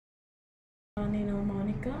Name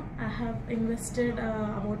Monica. I have invested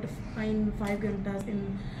about in 5 guntas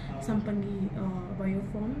in Sampangi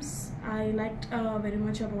bioforms. I liked very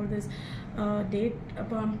much about this date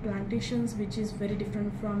palm plantations, which is very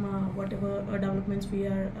different from whatever developments we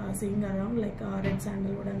are seeing around, like red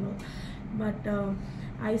sandalwood and all. But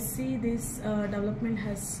I see this development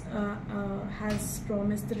has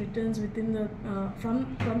promised the returns within the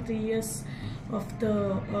from 3 years of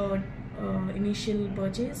the initial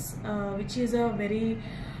purchase, which is a very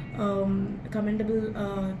commendable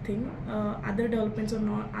thing. Other developments are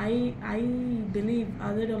not. I believe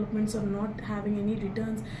other developments are not having any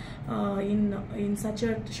returns in such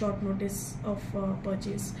a short notice of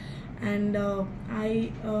purchase. And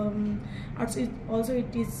also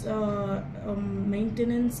it is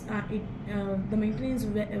maintenance. The maintenance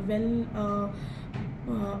well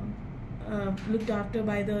looked after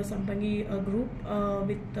by the Sampangi group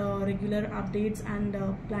with regular updates and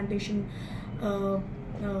plantation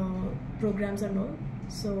programs and all.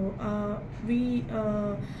 So we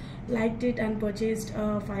liked it and purchased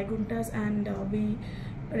 5 guntas, and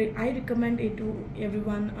I recommend it to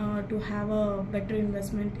everyone to have a better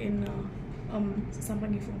investment in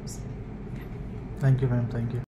Sampangi farms. Thank you, ma'am. Thank you.